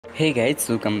Hey guys,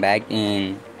 welcome back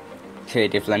in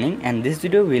Creative Learning, and this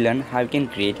video we learn how you can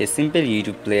create a simple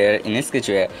YouTube player in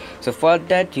Sketchware. So for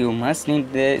that you must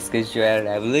need the Sketchware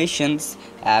Revelations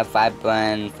app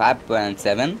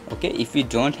 5.5.7. Okay, if you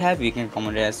don't have, you can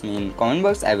comment as me in comment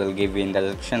box. I will give you in the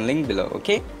description link below.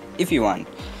 Okay, if you want,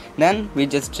 then we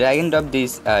just drag and drop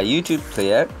this YouTube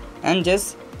player and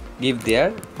just give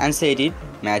there and set it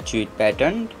match with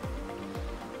pattern.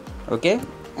 Okay,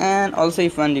 and also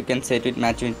if you want, you can set it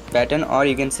match with pattern, or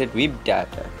you can set with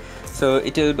data, so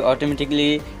it will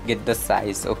automatically get the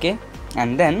size. Okay,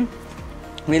 and then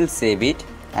we'll save it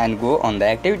and go on the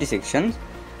activity section,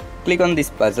 click on this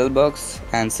puzzle box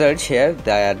and search here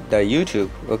the YouTube.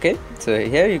 Okay, so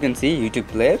here you can see YouTube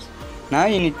players. Now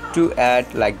you need to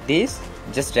add like this,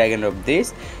 just drag and drop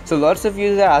this. So lots of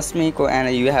users ask me,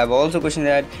 and you have also questioned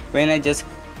that when I just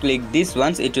click this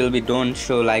once, it will be don't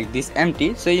show like this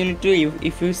empty. So you need to,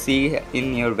 if you see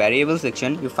in your variable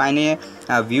section, you find a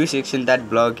view section that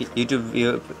block YouTube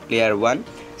view player 1.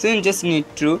 So you just need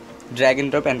to drag and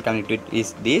drop and connect it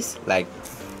is this, like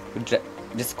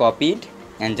just copy it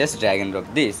and just drag and drop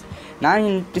this. Now you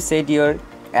need to set your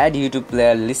add YouTube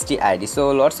player list ID.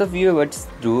 So lots of viewers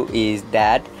do is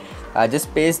that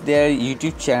just paste their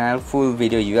YouTube channel full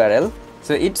video URL.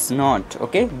 So it's not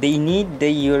okay, they need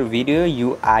your video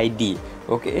UID.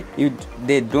 Okay,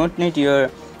 they don't need your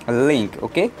link.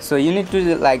 Okay, so you need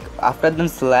to, like, after the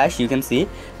slash, you can see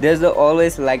there's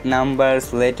always like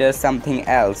numbers, letters, something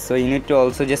else. So you need to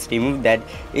also just remove that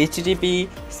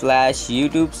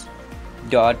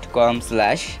http:/youtube.com/.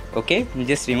 okay,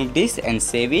 just remove this and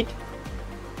save it.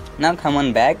 Now come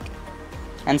on back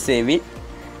and save it.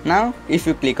 Now if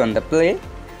you click on the play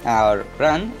or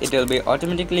run, it will be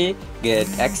automatically get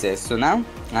access. So now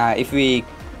if we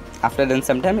after then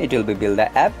sometime, it will be build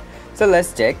the app. So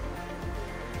let's check.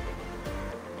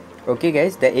 Okay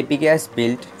guys, the APK is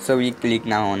built, so we click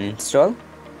now on install.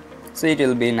 So it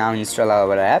will be now install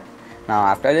our app. Now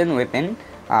after then open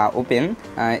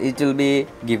it will be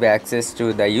give access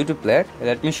to the YouTube player.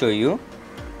 Let me show you.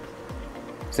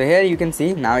 So here you can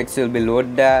see now it will be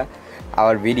load our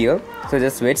video. So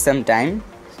just wait some time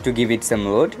to give it some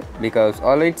load, because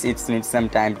always it needs some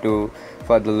time for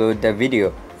the load the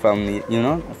video from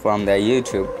from the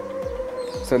YouTube.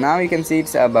 So now you can see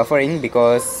it's buffering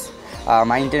because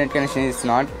my internet connection is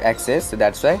not accessed, so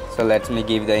that's why. So let me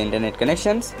give the internet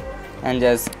connections and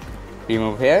just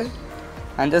remove here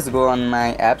and just go on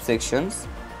my app sections.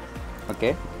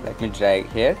 Okay, let me drag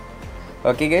here.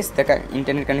 Okay guys, the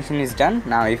internet connection is done.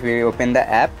 Now if we open the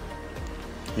app,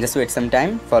 just wait some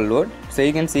time for load. So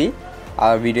you can see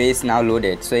our video is now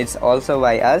loaded. So it's also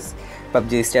by us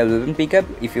PUBG style weapon pickup.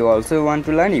 If you also want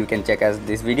to learn, you can check out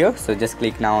this video. So just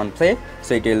click now on play.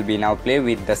 So it will be now play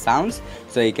with the sounds,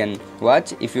 so you can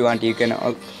watch. If you want, you can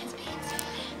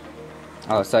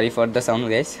oh sorry for the sound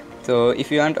guys. So if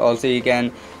you want also, you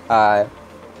can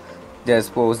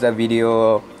just pause the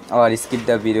video or skip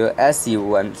the video as you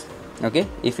want. Okay,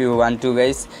 if you want to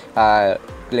guys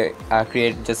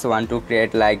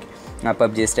create like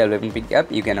PUBG style weapon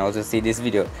pickup, you can also see this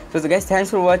video. So guys, thanks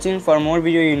for watching. For more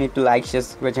video, you need to like, share,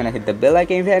 subscribe, and hit the bell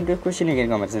icon. If you have a question, you can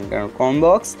comment in the comment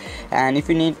box, and if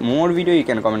you need more video, you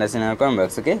can comment us in our comment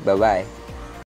box. Okay, bye bye.